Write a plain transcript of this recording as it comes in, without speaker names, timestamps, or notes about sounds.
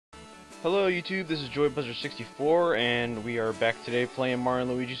Hello YouTube, this is JoyBuzzer64 and we are back today playing Mario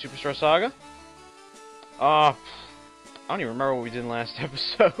and Luigi Superstar Saga. I don't even remember what we did in the last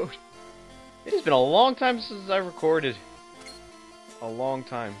episode. It has been a long time since I recorded. A long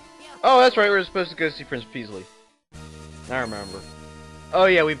time. Oh, that's right, we were supposed to go see Prince Peasley. I remember. Oh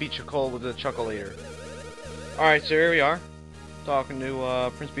yeah, we beat Chacol with the Chocolate. Alright, so here we are, talking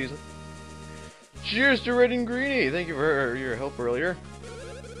to Prince Peasley. Cheers to Red and Greeny! Thank you for your help earlier.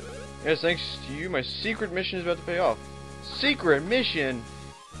 Yes, thanks to you, my secret mission is about to pay off. Secret mission?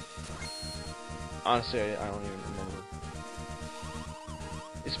 Honestly, I don't even remember.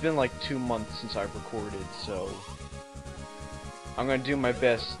 It's been like 2 months since I've recorded, so I'm gonna do my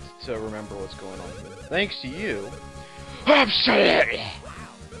best to remember what's going on here. Thanks to you. Absolutely!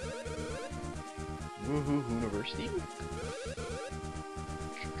 Woohoo Hooniversity?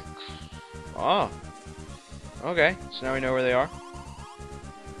 Ah. Okay, so now we know where they are.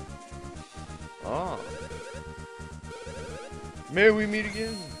 Oh. May we meet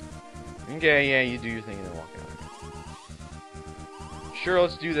again? Okay, yeah, you do your thing and then walk out. Sure,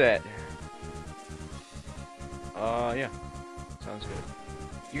 let's do that. Yeah. Sounds good.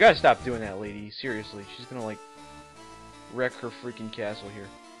 You gotta stop doing that, lady. Seriously, she's gonna, like, wreck her freaking castle here.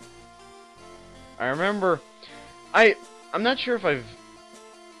 I remember... I'm not sure if I've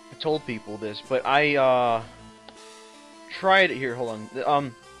told people this, but I, tried it here, hold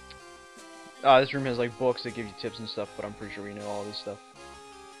on. This room has like books that give you tips and stuff, but I'm pretty sure we know all this stuff.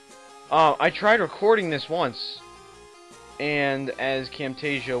 I tried recording this once, and as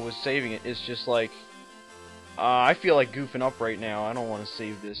Camtasia was saving it, it's just like, I feel like goofing up right now. I don't want to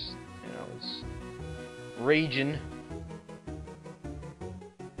save this, you know, it's raging.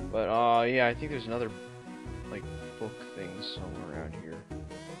 But, yeah, I think there's another, like, book thing somewhere around here.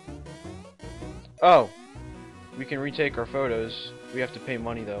 Oh! We can retake our photos. We have to pay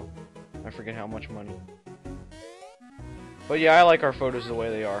money, though. I forget how much money. But yeah, I like our photos the way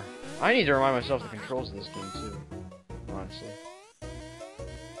they are. I need to remind myself the controls of this game too, honestly.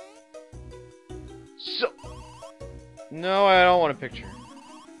 So, no, I don't want a picture.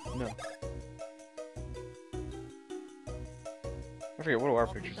 No. I forget, what do our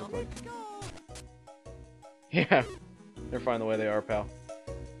pictures look like? Yeah, they're fine the way they are, pal.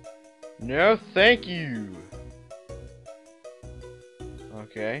 No, thank you.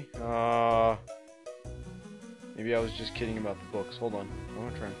 Okay, maybe I was just kidding about the books. Hold on, I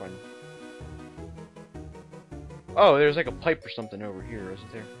want to try and find them. Oh, there's like a pipe or something over here,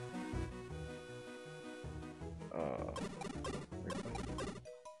 isn't there?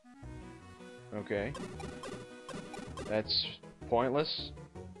 Okay. That's pointless.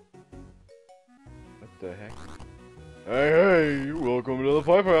 What the heck? Hey, hey, welcome to the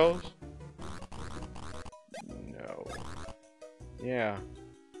pipe house. No. Yeah.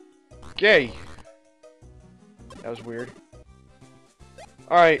 Okay. That was weird.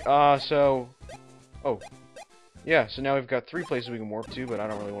 Alright, so... Oh. Yeah, so now we've got 3 places we can warp to, but I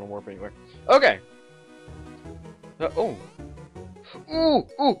don't really want to warp anywhere. Okay! Oh! Ooh!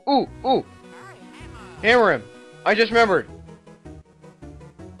 Ooh! Ooh! Ooh! Hammer him! I just remembered!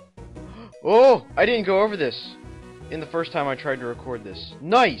 Oh! I didn't go over this in the first time I tried to record this.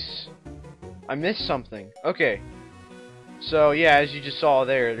 Nice! I missed something. Okay. So, yeah, as you just saw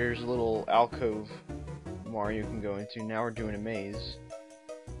there, there's a little alcove Mario can go into. Now we're doing a maze.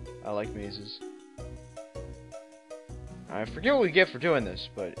 I like mazes. I forget what we get for doing this,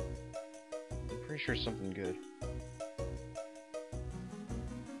 but I'm pretty sure it's something good.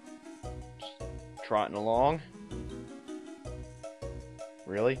 Just trotting along.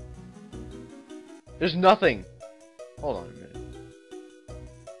 Really? There's nothing! Hold on a minute.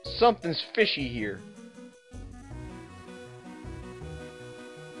 Something's fishy here.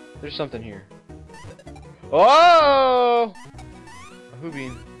 There's something here. Oh! A Who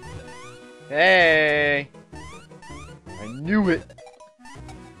Bean. Hey! I knew it!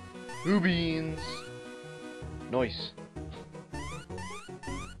 Who Beans! Nice.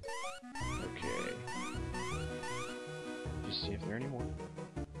 Okay. Just see if there are any more.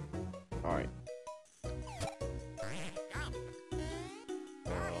 Alright.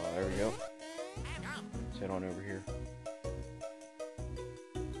 There we go. Let's head on over here.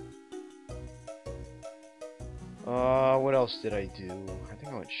 What else did I do? I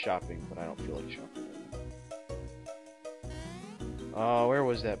think I went shopping, but I don't feel like shopping right now. Where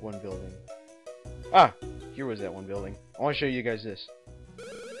was that one building? Ah! Here was that one building. I want to show you guys this.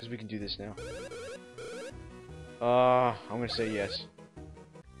 Because we can do this now. I'm gonna say yes.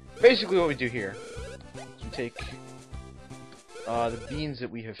 Basically what we do here is we take the beans that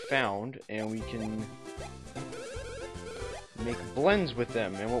we have found, and we can make blends with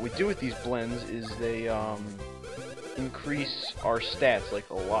them. And what we do with these blends is they increase our stats like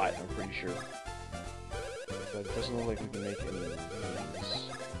a lot, I'm pretty sure. But it doesn't look like we can make any of these.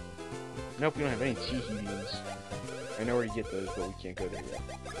 Nope, we don't have any tiki beans. I know where to get those, but we can't go there yet.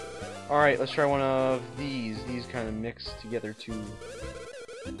 Alright, let's try one of these. These kind of mix together to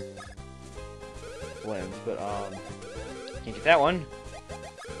blend, but can't get that one.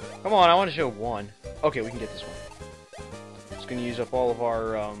 Come on, I want to show one. Okay, we can get this one. It's gonna use up all of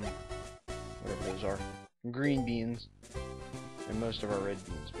our whatever those are, green beans, and most of our red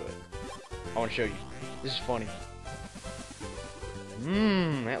beans, but I want to show you. This is funny.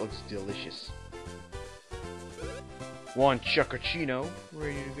 Mmm, that looks delicious. One chucachino,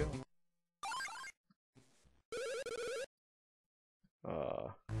 ready to go.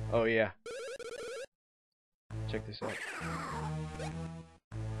 Oh yeah. Check this out.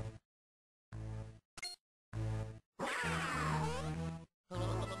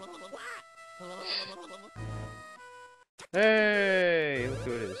 Hey, look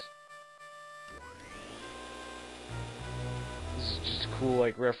who it is. This is just a cool,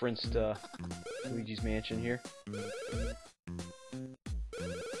 like, reference to Luigi's Mansion here.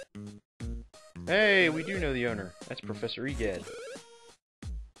 Hey, we do know the owner. That's Professor Egad.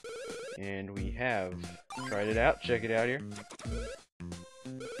 And we have tried it out. Check it out here.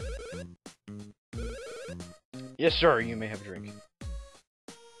 Yes, sir, you may have a drink.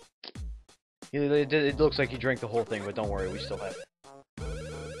 It looks like he drank the whole thing, but don't worry, we still have it.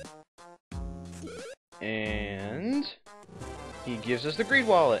 And he gives us the greed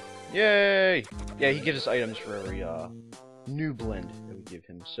wallet. Yay! Yeah, he gives us items for every new blend that we give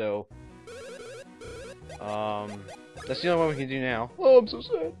him. So that's the only one we can do now. Oh, I'm so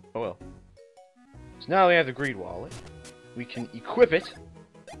sad. Oh well. So now we have the greed wallet. We can equip it.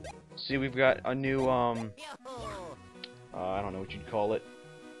 See, we've got a new I don't know what you'd call it.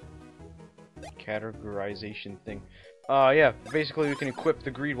 Categorization thing. Yeah, basically we can equip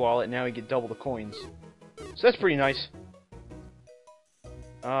the greed wallet and now we get double the coins. So that's pretty nice.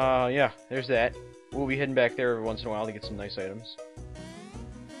 Yeah, there's that. We'll be heading back there every once in a while to get some nice items.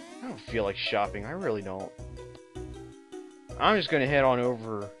 I don't feel like shopping, I really don't. I'm just gonna head on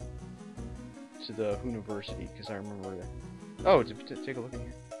over to the Hooniversity, because I remember that. Oh, take a look in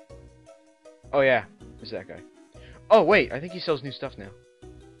here. Oh yeah, it's that guy. Oh wait, I think he sells new stuff now.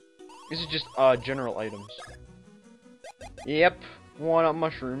 This is just general items. Yep, one-up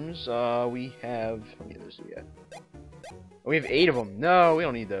mushrooms. We have how many of those do we have? Oh, we have 8 of them. No, we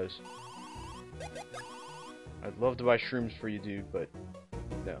don't need those. I'd love to buy shrooms for you, dude, but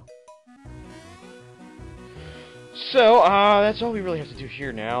no. So, that's all we really have to do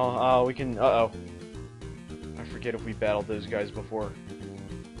here now. We can. Uh-oh. I forget if we battled those guys before.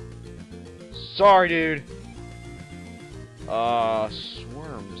 Sorry, dude.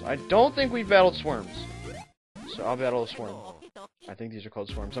 Swarms. I don't think we battled swarms. So I'll battle a swarm. I think these are called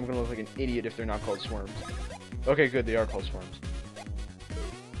swarms. I'm gonna look like an idiot if they're not called swarms. Okay, good, they are called swarms.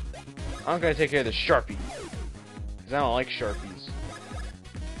 I'm gonna take care of the Sharpie. Because I don't like Sharpies.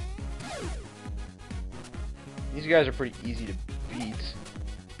 These guys are pretty easy to beat.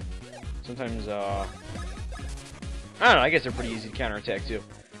 Sometimes, I don't know, I guess they're pretty easy to counterattack too.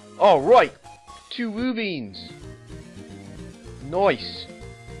 Alright! 2 Woo Beans! Nice!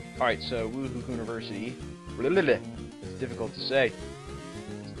 Alright, so Woohoo Hooniversity. It's difficult to say.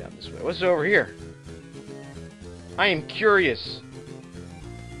 It's down this way. What's over here? I am curious.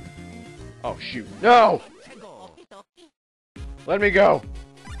 Oh, shoot. No! Let me go!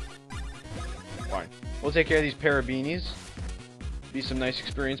 Fine. We'll take care of these beanies. Be some nice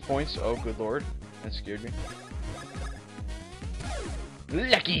experience points. Oh, good lord. That scared me.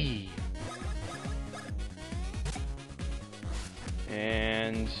 Lucky!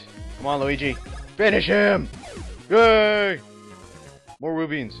 And come on, Luigi. Finish him! Yay! More Woo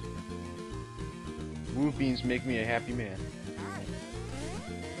Beans. Woo Beans make me a happy man.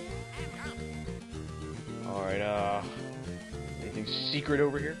 Alright, anything secret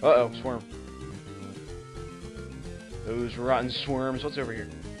over here? Uh-oh, swarm. Those rotten swarms. What's over here?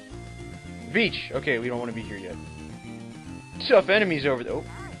 Beach! Okay, we don't want to be here yet. Tough enemies over there. Oh,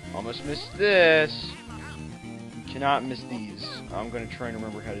 almost missed this. Cannot miss these. I'm gonna try and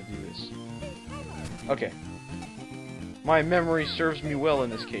remember how to do this. Okay. My memory serves me well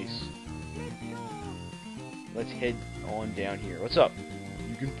in this case. Let's head on down here. What's up?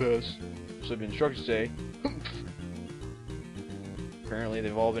 You can pass. So I've been instructed to say. Apparently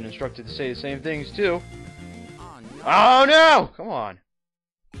they've all been instructed to say the same things too. Oh no! Come on.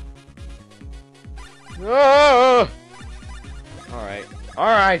 Oh! Alright.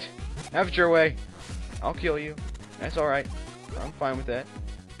 Alright. Have it your way. I'll kill you. That's alright. I'm fine with that.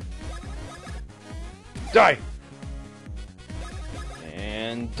 Die!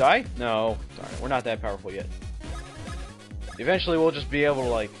 And die? No. Darn it, we're not that powerful yet. Eventually we'll just be able to,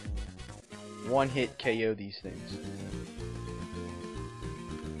 like, one-hit KO these things.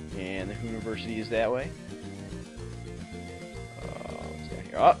 And the Hooniversity is that way. What's down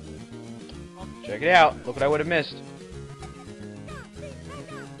here? Oh! Check it out! Look what I would have missed.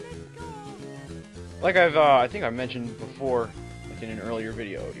 Like I think I mentioned before, like in an earlier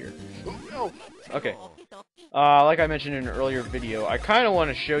video here. Oh, okay. Like I mentioned in an earlier video, I kind of want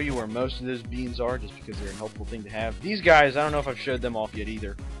to show you where most of those beans are, just because they're a helpful thing to have. These guys, I don't know if I've showed them off yet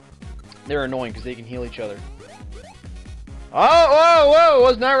either. They're annoying because they can heal each other. Oh, whoa, whoa!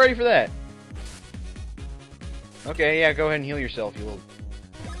 Was not ready for that. Okay, yeah, go ahead and heal yourself, you little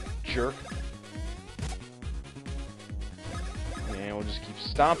jerk. And we'll just keep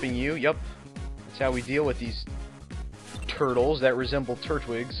stomping you. Yep. That's how we deal with these turtles that resemble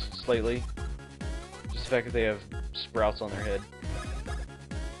turtwigs slightly. Just the fact that they have sprouts on their head.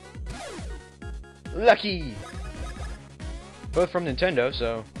 Lucky! Both from Nintendo,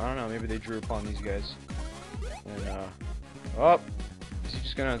 so I don't know, maybe they drew upon these guys. And oh, is he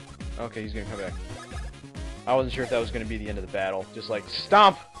just gonna? Okay, he's gonna come back. I wasn't sure if that was gonna be the end of the battle. Just like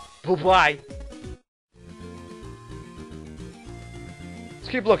stomp, bye. Let's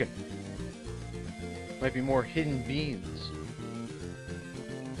keep looking. Might be more hidden beans.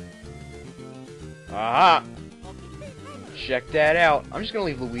 Aha! Check that out. I'm just gonna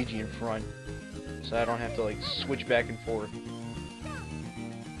leave Luigi in front, so I don't have to like switch back and forth.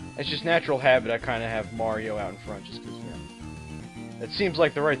 It's just natural habit. I kind of have Mario out in front, just because, you know, it seems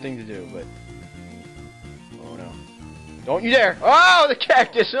like the right thing to do. But oh no! Don't you dare! Oh, the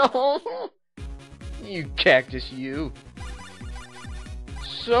cactus! Oh, you cactus, you!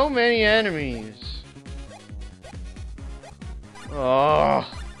 So many enemies. Oh.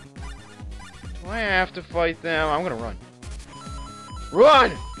 Do I have to fight them? I'm gonna run.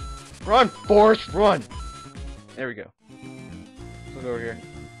 Run! Run, Forrest, run! There we go. Let's look over here.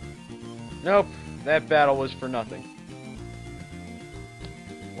 Nope, that battle was for nothing.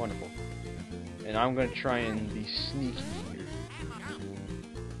 Wonderful. And I'm gonna try and be sneaky here.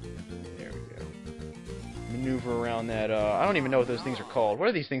 There we go. Maneuver around that, I don't even know what those things are called. What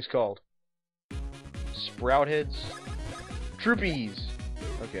are these things called? Sprout heads? Troopies!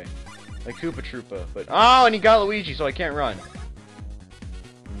 Okay. Like Koopa Troopa, but... Oh, and he got Luigi, so I can't run.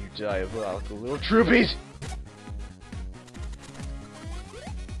 You diabolical little Troopies!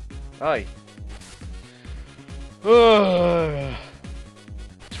 Hi.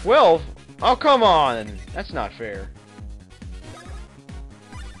 12? Oh, come on! That's not fair.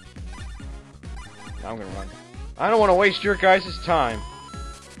 I'm gonna run. I don't want to waste your guys' time.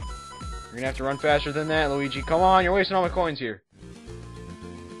 You're gonna have to run faster than that, Luigi. Come on, you're wasting all my coins here.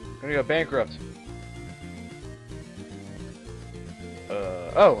 I'm gonna go bankrupt.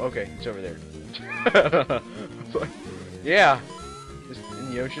 Oh, okay, it's over there. Yeah, just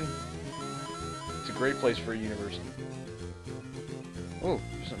in the ocean. It's a great place for a university. Oh,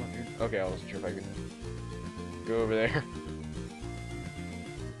 there's something up here. Okay, I wasn't sure if I could go over there.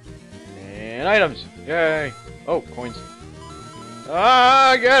 And items! Yay! Oh, coins.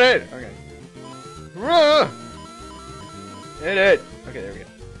 Ah, I got it! Okay. Hit it! Okay, there we go.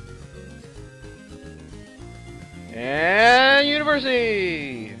 And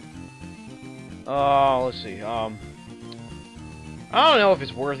university! Oh, let's see. I don't know if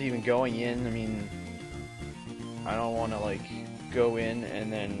it's worth even going in. I mean, I don't want to, like, go in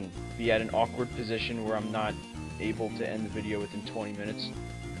and then be at an awkward position where I'm not able to end the video within 20 minutes.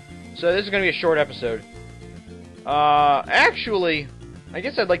 So this is going to be a short episode. Actually, I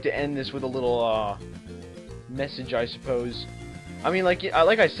guess I'd like to end this with a little, message, I suppose. I mean, like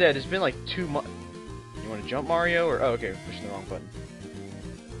I said, it's been like 2 months. You want to jump, Mario? Or, oh, okay, pushing the wrong button.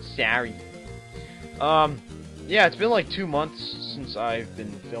 Sorry. Yeah, it's been like 2 months since I've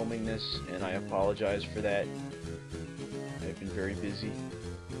been filming this, and I apologize for that. I've been very busy.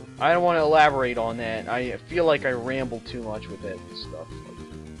 I don't want to elaborate on that. I feel like I ramble too much with that stuff.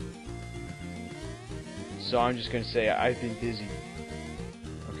 So I'm just going to say I've been busy.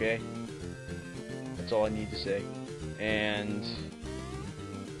 Okay? That's all I need to say. And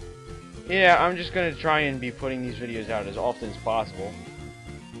yeah, I'm just going to try and be putting these videos out as often as possible,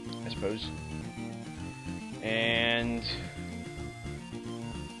 I suppose. And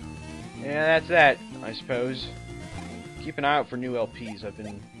yeah, that's that, I suppose. Keep an eye out for new LPs. I've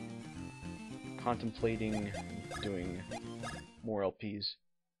been contemplating doing more LPs.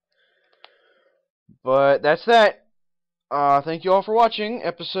 But that's that. Thank you all for watching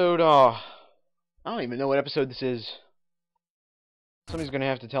episode, I don't even know what episode this is. Somebody's gonna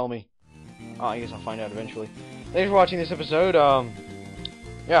have to tell me. Oh, I guess I'll find out eventually. Thanks for watching this episode.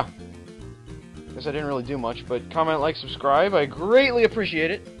 Yeah. Guess I didn't really do much, but comment, like, subscribe. I greatly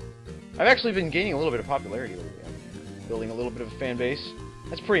appreciate it. I've actually been gaining a little bit of popularity lately. I'm building a little bit of a fan base.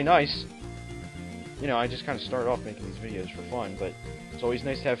 That's pretty nice. You know, I just kind of started off making these videos for fun, but it's always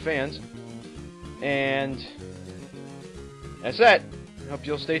nice to have fans. And that's that. I hope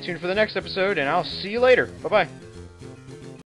you'll stay tuned for the next episode, and I'll see you later. Bye-bye.